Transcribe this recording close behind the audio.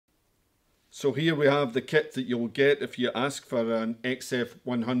So here we have the kit that you'll get if you ask for an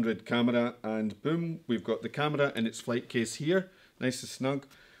XF100 camera, and boom, we've got the camera in its flight case here, nice and snug.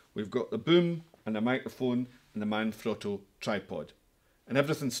 We've got the boom and the microphone and the Manfrotto tripod. And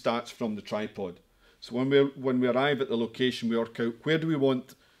everything starts from the tripod. So when we arrive at the location, we work out where do we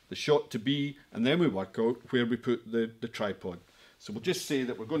want the shot to be, and then we work out where we put the tripod. So we'll just say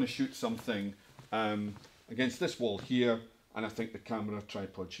that we're going to shoot something against this wall here, and I think the camera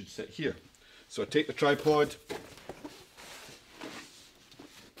tripod should sit here. So I take the tripod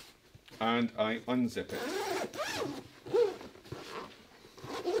and I unzip it.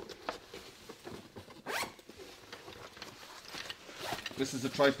 This is the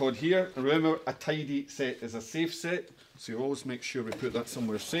tripod here, and remember, a tidy set is a safe set, so you always make sure we put that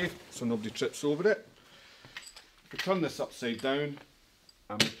somewhere safe so nobody trips over it. We turn this upside down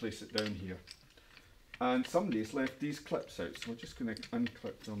and we place it down here. And somebody's left these clips out, so we're just going to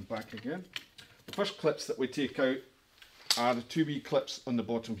unclip them back again. The first clips that we take out are the 2B clips on the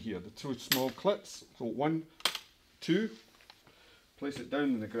bottom here, the two small clips. So 1, 2, place it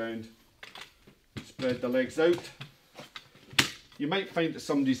down on the ground, spread the legs out. You might find that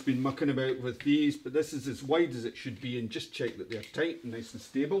somebody's been mucking about with these, but this is as wide as it should be, and just check that they're tight and nice and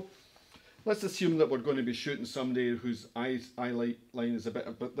stable. Let's assume that we're going to be shooting somebody whose eye line is a bit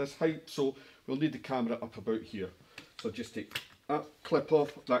about this height, so we'll need the camera up about here. So just take that clip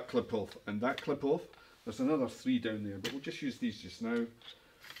off, and that clip off. There's another 3 down there, but we'll just use these just now.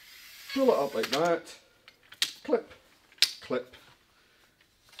 Pull it up like that, clip, clip,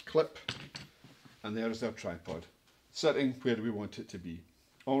 clip, and there's our tripod, sitting where we want it to be.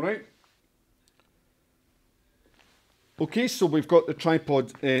 Alright? Okay, so we've got the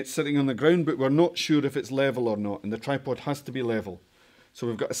tripod sitting on the ground, but we're not sure if it's level or not, and the tripod has to be level. So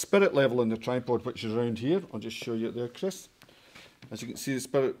we've got a spirit level on the tripod, which is around here. I'll just show you it there, Chris. As you can see,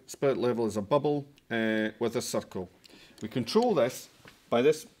 the spirit level is a bubble with a circle. We control this by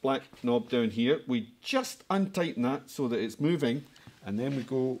this black knob down here. We just untighten that so that it's moving, and then we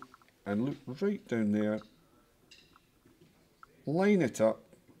go and look right down there, line it up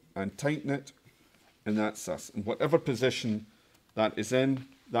and tighten it, and that's us. In whatever position that is in,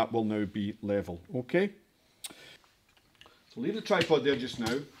 that will now be level. Okay? So leave the tripod there just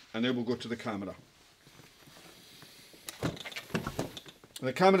now, and then we'll go to the camera.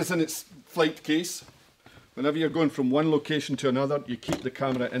 The camera's in its flight case. Whenever you're going from one location to another, you keep the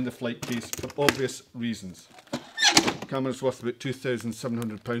camera in the flight case for obvious reasons. The camera's worth about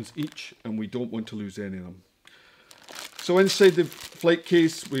 £2,700 each, and we don't want to lose any of them. So inside the flight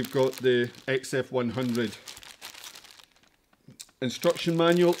case, we've got the XF100 instruction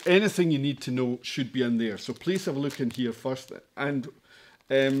manual. Anything you need to know should be in there. So please have a look in here first and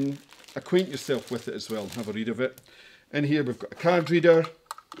acquaint yourself with it as well. Have a read of it. In here we've got a card reader,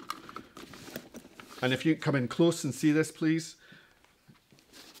 and if you come in close and see this please,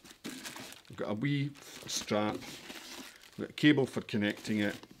 we've got a wee strap, we've got a cable for connecting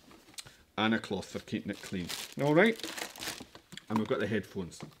it, and a cloth for keeping it clean. Alright, and we've got the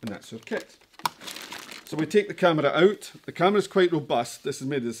headphones, and that's our kit. So we take the camera out. The camera's quite robust. This is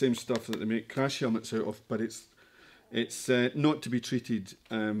made of the same stuff that they make crash helmets out of, but it's not to be treated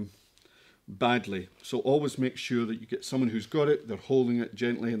badly. So always make sure that you get someone who's got it, they're holding it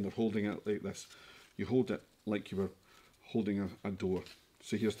gently, and they're holding it like this. You hold it like you were holding a door.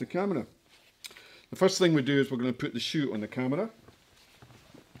 So here's the camera. The first thing we do is we're going to put the shoe on the camera.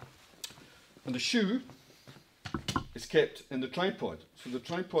 And the shoe is kept in the tripod. So the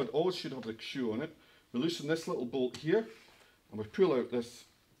tripod always should have the shoe on it. We loosen this little bolt here, and we pull out this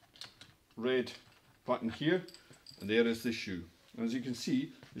red button here, and there is the shoe. And as you can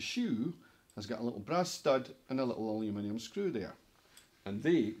see, the shoe has got a little brass stud and a little aluminium screw there, and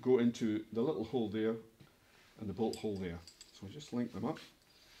they go into the little hole there and the bolt hole there. So we just link them up.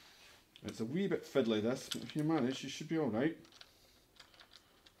 It's a wee bit fiddly this, but if you manage, you should be alright.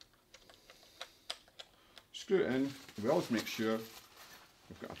 Screw it in. We always make sure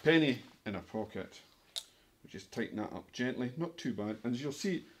we've got a penny in our pocket. We just tighten that up gently, not too bad. And as you'll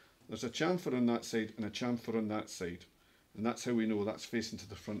see, there's a chamfer on that side and a chamfer on that side. And that's how we know that's facing to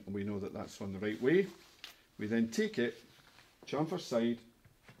the front, and we know that that's on the right way. We then take it, chamfer side,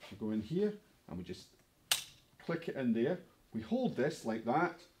 we go in here, and we just click it in there. We hold this like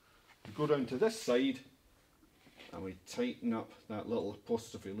that, we go down to this side, and we tighten up that little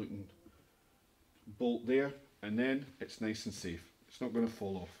apostrophe looking bolt there, and then it's nice and safe. It's not going to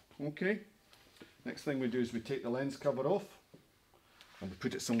fall off. Okay? Next thing we do is we take the lens cover off, and we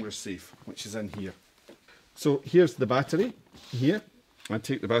put it somewhere safe, which is in here. So here's the battery here. I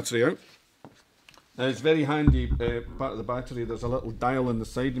take the battery out, Now it's very handy part of the battery. There's a little dial on the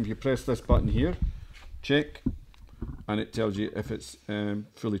side, and if you press this button here, check, and it tells you if it's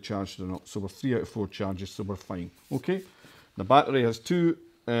fully charged or not. So we're 3 out of 4 charges, so we're fine. Okay. The battery has 2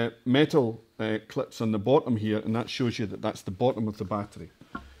 metal clips on the bottom here, and that shows you that that's the bottom of the battery.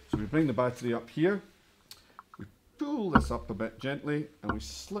 So we bring the battery up here, we pull this up a bit gently, and we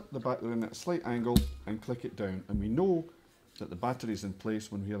slip the battery in at a slight angle and click it down, and we know that the battery is in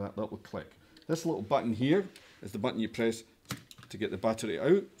place when we hear that little click. This little button here is the button you press to get the battery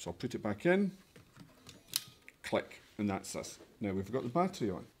out, so I'll put it back in, click, and that's us. Now we've got the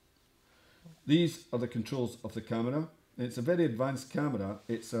battery on. These are the controls of the camera. It's a very advanced camera.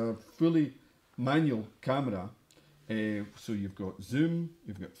 It's a fully manual camera. So you've got zoom,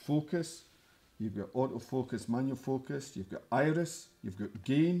 you've got focus, you've got autofocus, manual focus, you've got iris, you've got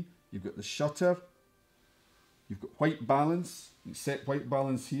gain, you've got the shutter, you've got white balance. You set white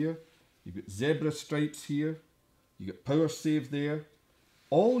balance here. You've got zebra stripes here. You've got power save there.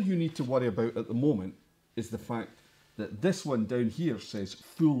 All you need to worry about at the moment is the fact that this one down here says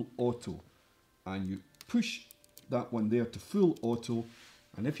full auto, and you push that one there to full auto,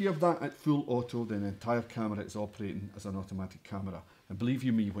 and if you have that at full auto, then the entire camera is operating as an automatic camera. And believe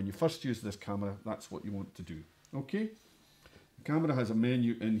you me, when you first use this camera, that's what you want to do. Okay, the camera has a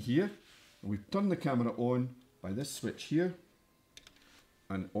menu in here, and we turn the camera on by this switch here,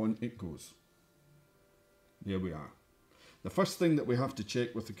 and on it goes. There we are. The first thing that we have to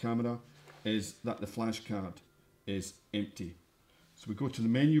check with the camera is that the flash card is empty. So we go to the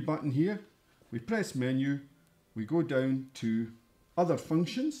menu button here, we press menu, we go down to other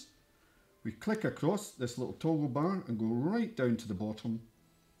functions, we click across this little toggle bar and go right down to the bottom.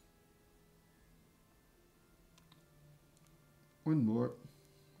 One more,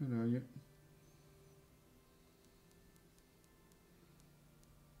 where are you?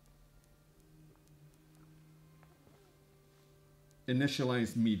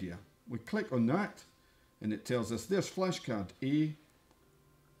 Initialize media. We click on that and it tells us there's flashcard A.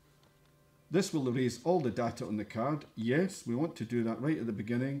 This will erase all the data on the card. Yes, we want to do that right at the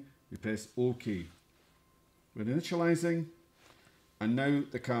beginning. We press OK. We're initializing, and now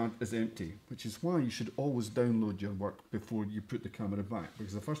the card is empty, which is why you should always download your work before you put the camera back,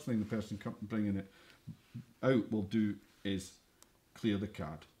 because the first thing the person bringing it out will do is clear the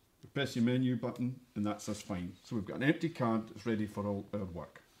card. We press your menu button and that's us fine. So we've got an empty card that's ready for all our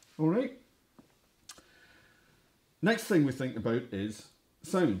work. Alright. Next thing we think about is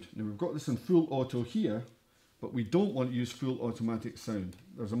sound. Now we've got this in full auto here, but we don't want to use full automatic sound.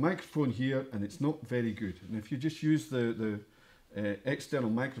 There's a microphone here and it's not very good. And if you just use the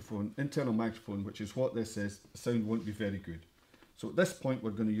external microphone, internal microphone, which is what this is, the sound won't be very good. So at this point we're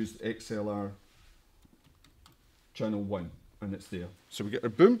going to use the XLR channel 1. And it's there. So we get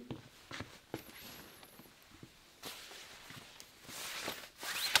our boom.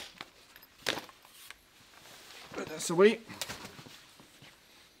 Put this away.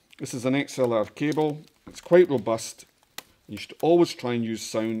 This is an XLR cable. It's quite robust. You should always try and use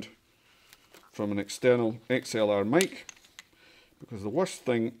sound from an external XLR mic, because the worst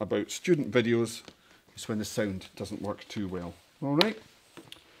thing about student videos is when the sound doesn't work too well. Alright.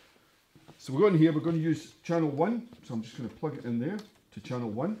 So we're going here, we're going to use channel 1, so I'm just going to plug it in there to channel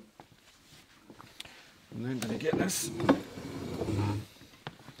 1. And then when I get this, and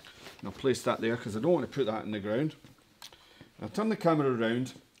I'll place that there because I don't want to put that in the ground. I'll turn the camera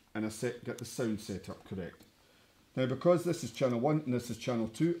around and I get the sound set up correct. Now because this is channel 1 and this is channel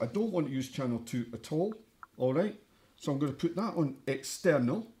 2, I don't want to use channel 2 at all, alright? So I'm going to put that on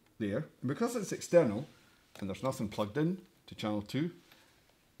external there, and because it's external and there's nothing plugged in to channel 2,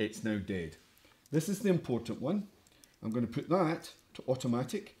 it's now dead. This is the important one. I'm going to put that to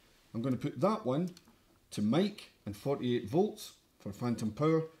automatic. I'm going to put that one to mic and 48 volts for phantom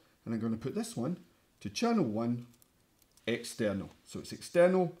power. And I'm going to put this one to channel 1 external. So it's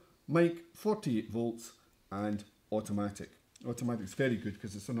external, mic, 48 volts and automatic. Automatic is very good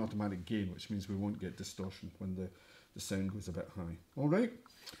because it's an automatic gain, which means we won't get distortion when the sound goes a bit high. All right.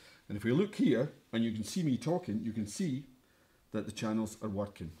 And if we look here and you can see me talking, you can see that the channels are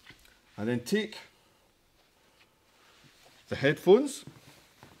working. I then take the headphones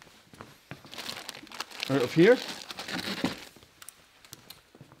out of here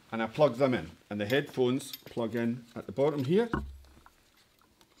and I plug them in, and the headphones plug in at the bottom here.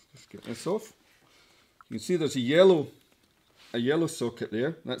 Just get this off. You can see there's a yellow socket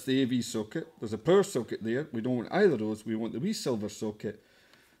there. That's the AV socket. There's a power socket there. We don't want either of those. We want the wee silver socket,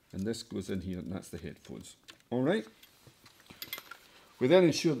 and this goes in here, and that's the headphones. All right. We then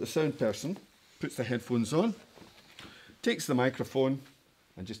ensure that the sound person puts the headphones on, takes the microphone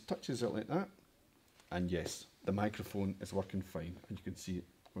and just touches it like that, And yes, the microphone is working fine, and you can see it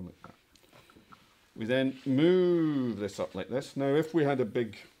going like that. We then move this up like this. Now, if we had a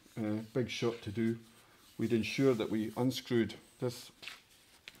big shot to do, we'd ensure that we unscrewed this,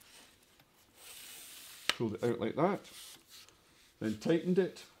 pulled it out like that, then tightened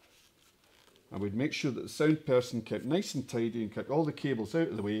it, and we'd make sure that the sound person kept nice and tidy and kept all the cables out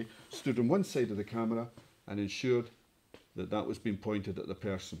of the way, stood on one side of the camera, and ensured that that was being pointed at the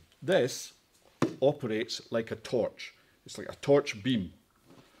person. This operates like a torch. It's like a torch beam.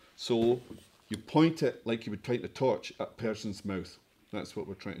 So you point it like you would point a torch at a person's mouth. That's what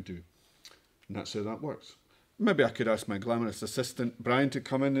we're trying to do. And that's how that works. Maybe I could ask my glamorous assistant, Brian, to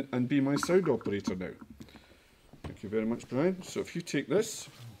come in and be my sound operator now. Thank you very much, Brian. So if you take this,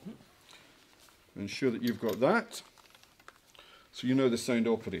 ensure that you've got that. So you know the sound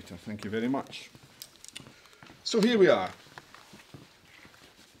operator. Thank you very much. So here we are.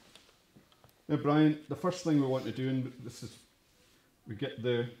 Now, Brian, the first thing we want to do, and this is, we get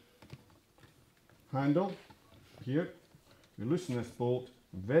the handle here, we loosen this bolt,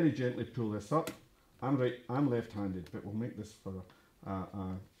 very gently pull this up. I'm left-handed, but we'll make this for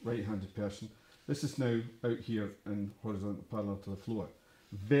a right-handed person. This is now out here in horizontal parallel to the floor.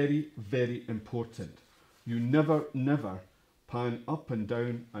 Very, very important. You never, never pan up and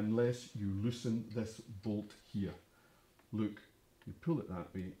down unless you loosen this bolt here. Look, you pull it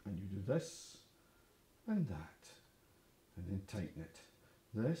that way and you do this and that, and then tighten it.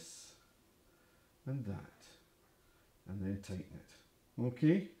 This and that, and then tighten it.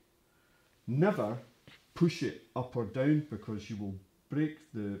 Okay? Never push it up or down because you will break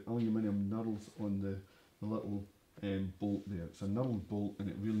the aluminium knurls on the little bolt there. It's a knurled bolt and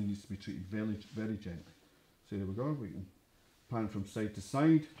it really needs to be treated very, very gently. So there we go. We can pan from side to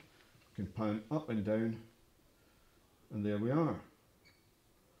side. We can pan up and down. And there we are.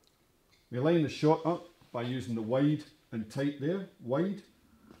 We line the shot up by using the wide and tight there. Wide.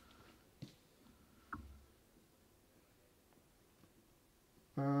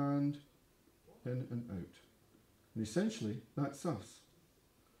 And in and out. And essentially, that's us.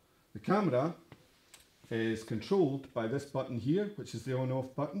 The camera is controlled by this button here, which is the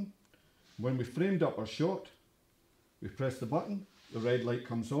on-off button. When we framed up our shot, we press the button, the red light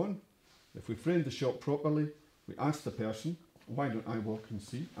comes on. If we framed the shot properly, we ask the person, why don't I walk and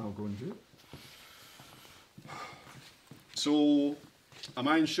see? I'll go and do it. So, am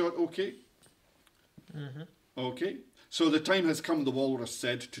I in shot okay? Mm-hmm. Okay. So the time has come, the walrus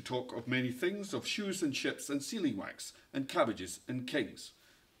said, to talk of many things, of shoes and ships and sealing wax and cabbages and kings.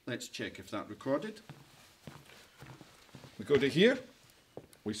 Let's check if that recorded. We go to here,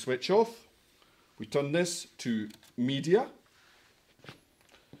 we switch off, we turn this to media.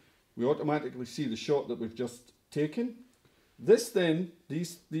 We automatically see the shot that we've just taken. This then,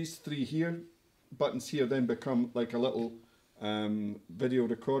 these three here, buttons here then become like a little video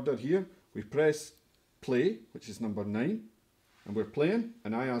recorder here. We press play, which is number 9, and we're playing,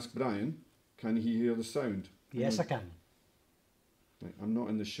 and I ask Brian, can he hear the sound? Yes, I can. Right, I'm not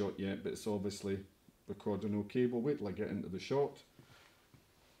in the shot yet, but it's obviously recording okay. We'll wait till I get into the shot.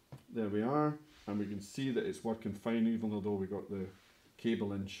 There we are, and we can see that it's working fine, even though we got the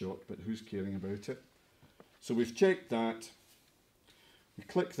cable in shot, but who's caring about it? So we've checked that. We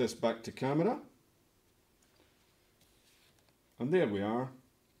click this back to camera, and there we are.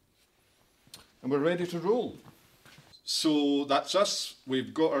 And we're ready to roll. So that's us.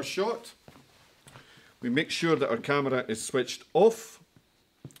 We've got our shot. We make sure that our camera is switched off.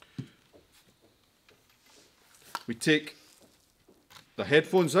 We take the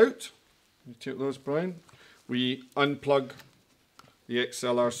headphones out. You take those, Brian. We unplug the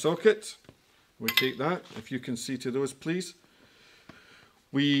XLR socket. We take that, if you can see to those, please.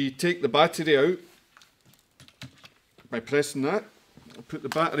 We take the battery out by pressing that. Put the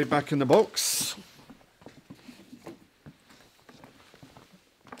battery back in the box.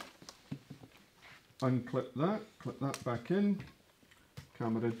 Unclip that, clip that back in,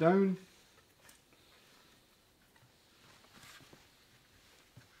 camera down.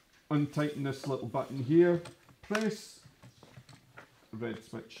 Untighten this little button here, press, red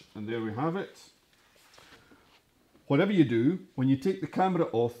switch, and there we have it. Whatever you do, when you take the camera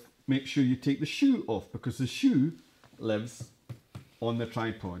off, make sure you take the shoe off, because the shoe lives on the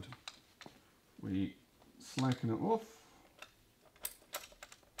tripod. We slacken it off.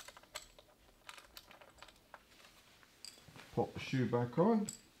 Pop the shoe back on.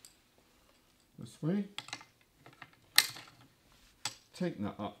 This way. Tighten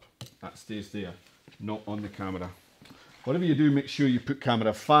that up. That stays there, not on the camera. Whatever you do, make sure you put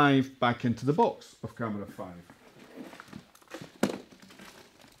camera 5 back into the box of camera 5.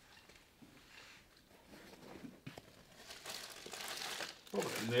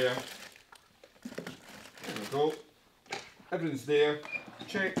 there. There we go. Everything's there.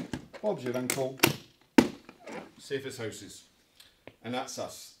 Check. Bob's your uncle. Safe as houses. And that's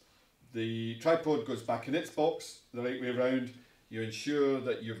us. The tripod goes back in its box the right way around. You ensure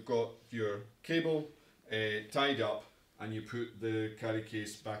that you've got your cable tied up, and you put the carry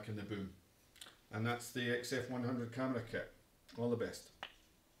case back in the boom. And that's the XF100 camera kit. All the best.